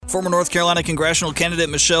Former North Carolina congressional candidate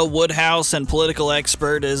Michele Woodhouse and political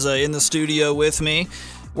expert is in the studio with me.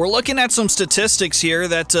 We're looking at some statistics here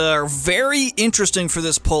that are very interesting for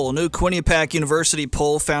this poll. A new Quinnipiac University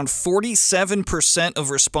poll found 47% of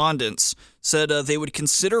respondents said they would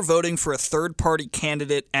consider voting for a third-party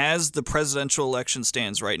candidate as the presidential election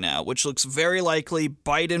stands right now, which looks very likely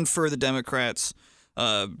Biden for the Democrats,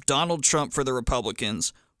 Donald Trump for the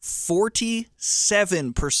Republicans.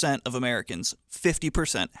 47% of Americans,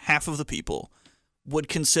 50%, half of the people, would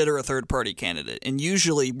consider a third-party candidate. And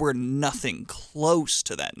usually we're nothing close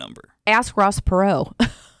to that number. Ask Ross Perot.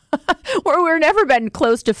 We're never been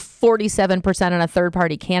close to 47% on a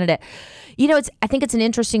third-party candidate. You know, I think it's an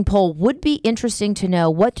interesting poll. Would be interesting to know,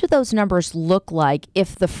 what do those numbers look like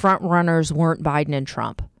if the front runners weren't Biden and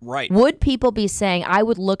Trump? Right. Would people be saying, I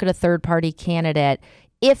would look at a third-party candidate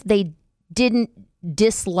if they didn't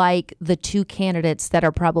dislike the two candidates that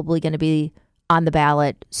are probably going to be on the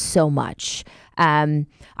ballot so much? I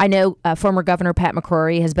know former Governor Pat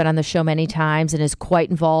McCrory has been on the show many times and is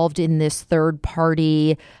quite involved in this third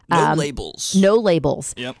party. No labels. No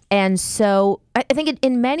labels. Yep. And so I think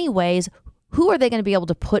in many ways, who are they going to be able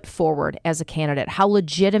to put forward as a candidate? How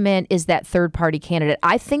legitimate is that third party candidate?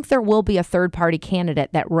 I think there will be a third party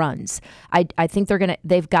candidate that runs. I think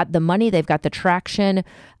they've got the money, they've got the traction.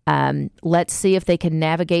 Let's see if they can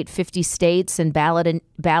navigate 50 states and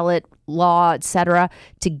ballot law, et cetera,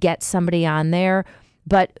 to get somebody on there.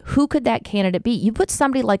 But who could that candidate be? You put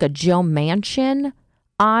somebody like a Joe Manchin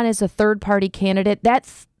on as a third party candidate,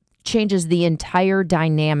 that changes the entire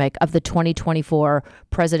dynamic of the 2024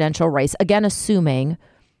 presidential race. Again, assuming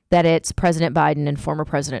that it's President Biden and former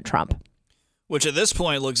President Trump. Which at this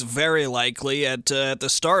point looks very likely. At the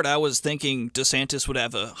start, I was thinking DeSantis would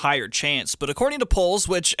have a higher chance. But according to polls,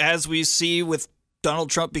 which as we see with Donald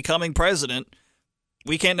Trump becoming president,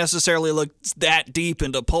 we can't necessarily look that deep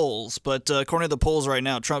into polls. But according to the polls right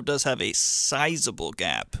now, Trump does have a sizable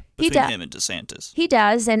gap between him and DeSantis. He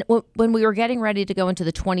does. And when we were getting ready to go into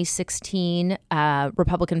the 2016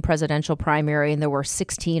 Republican presidential primary, and there were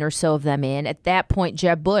 16 or so of them at that point,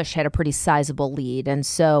 Jeb Bush had a pretty sizable lead. And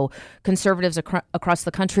so conservatives across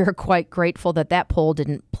the country are quite grateful that poll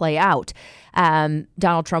didn't play out.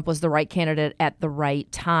 Donald Trump was the right candidate at the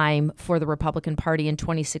right time for the Republican Party in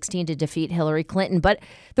 2016 to defeat Hillary Clinton. But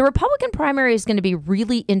the Republican primary is going to be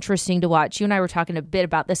really interesting to watch. You and I were talking a bit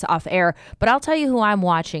about this off air, but I'll tell you who I'm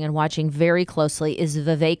watching and watching very closely is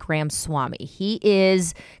Vivek Ramaswamy. He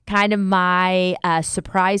is kind of my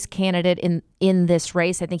surprise candidate in this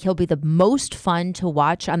race. I think he'll be the most fun to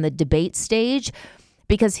watch on the debate stage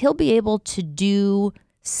because he'll be able to do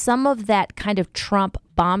some of that kind of Trump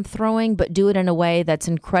bomb throwing, but do it in a way that's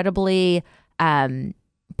incredibly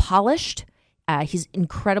polished. He's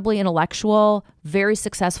incredibly intellectual, very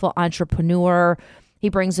successful entrepreneur. He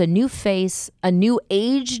brings a new face, a new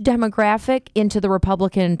age demographic into the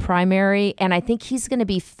Republican primary, and I think he's going to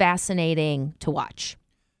be fascinating to watch.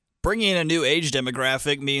 Bringing in a new age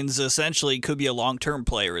demographic means essentially could be a long-term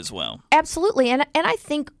player as well. Absolutely, and I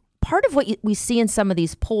think part of what we see in some of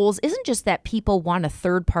these polls isn't just that people want a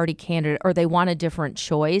third-party candidate or they want a different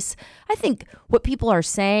choice. I think what people are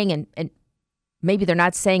saying, and maybe they're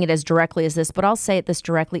not saying it as directly as this, but I'll say it this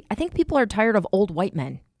directly. I think people are tired of old white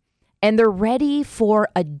men, and they're ready for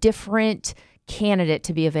a different candidate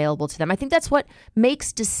to be available to them. I think that's what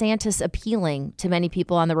makes DeSantis appealing to many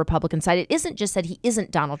people on the Republican side. It isn't just that he isn't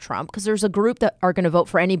Donald Trump, because there's a group that are going to vote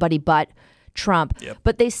for anybody but Trump. Yep.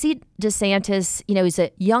 But they see DeSantis, he's a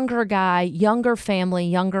younger guy, younger family,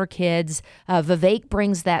 younger kids. Vivek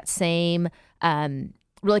brings that same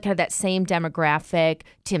really kind of that same demographic.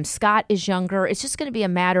 Tim Scott is younger. It's just going to be a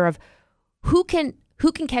matter of who can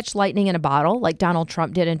catch lightning in a bottle like Donald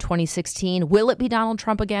Trump did in 2016. Will it be Donald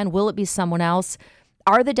Trump again? Will it be someone else?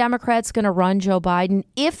 Are the Democrats going to run Joe Biden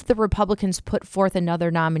if the Republicans put forth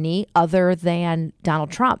another nominee other than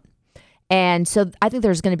Donald Trump? And so I think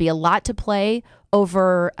there's going to be a lot to play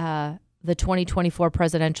over the 2024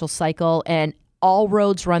 presidential cycle, and all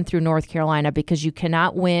roads run through North Carolina because you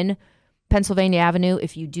cannot win Pennsylvania Avenue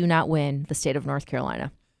if you do not win the state of North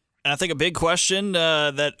Carolina. And I think a big question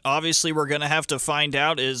that obviously we're going to have to find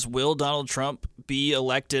out is, will Donald Trump be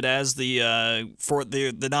elected as the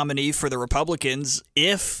nominee for the Republicans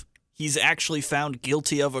if he's actually found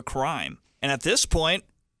guilty of a crime? And at this point,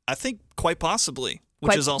 I think quite possibly,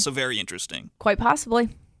 which is also very interesting. Quite possibly.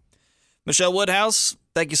 Michele Woodhouse,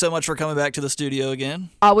 thank you so much for coming back to the studio again.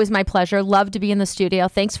 Always my pleasure. Love to be in the studio.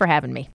 Thanks for having me.